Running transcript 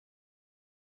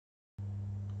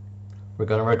we're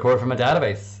going to record from a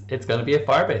database. It's going to be a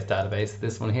Firebase database,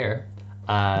 this one here.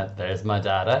 There's my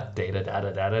data,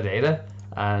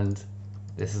 and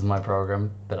this is my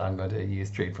program that I'm going to use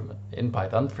to read from it in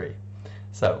Python 3.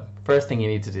 So first thing you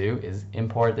need to do is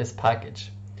import this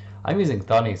package. I'm using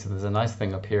Thonny, so there's a nice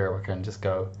thing up here where I can just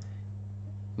go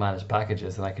manage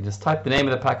packages, and I can just type the name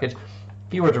of the package.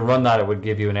 If you were to run that, it would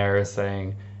give you an error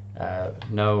saying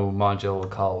no module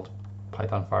called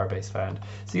python-firebase found.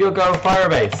 So you'll go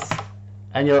Firebase,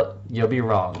 and you'll be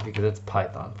wrong because it's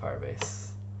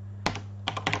python-firebase.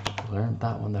 Learned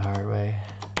that one the hard way.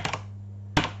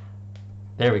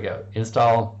 There we go.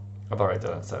 Install. I've already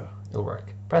done it, so it'll work.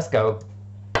 Press go,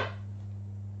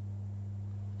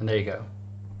 and there you go.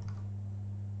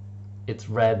 It's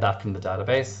read that from the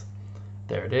database.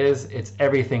 There it is. It's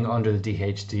everything under the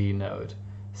DHT node.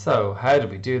 So how did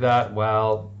we do that?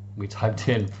 Well, we typed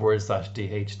in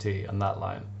 /DHT on that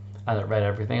line, and it read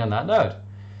everything on that node.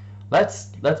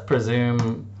 Let's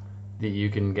presume that you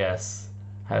can guess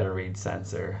how to read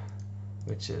sensor,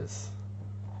 which is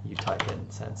you type in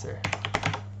sensor.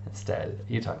 Instead,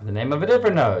 you type the name of a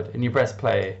different node, and you press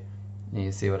play, and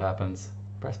you see what happens.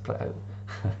 Press play.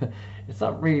 It's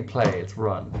not really play, it's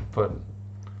run, but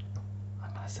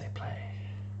I'm going to say play.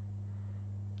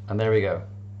 And there we go.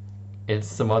 It's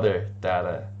some other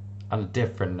data on a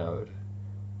different node.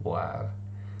 Wow.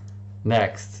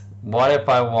 Next, what if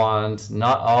I want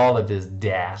not all of this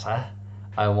data?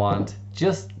 I want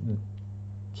just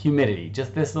humidity,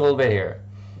 just this little bit here.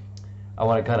 I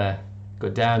want to kind of go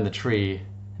down the tree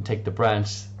and take the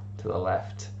branch to the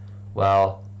left.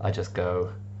 Well, I just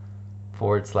go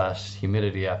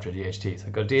 /humidity after DHT. So I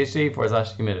go DHT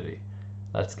 /humidity.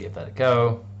 Let's give that a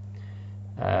go.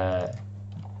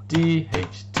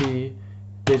 DHT,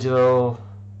 digital,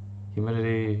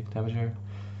 humidity, temperature,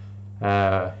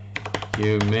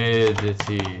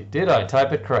 humidity. Did I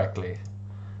type it correctly?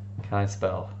 Can I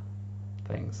spell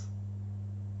things?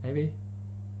 Maybe?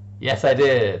 Yes, I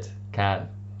did. Can.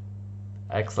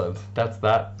 Excellent. That's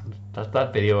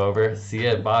that video over. See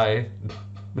you. Bye.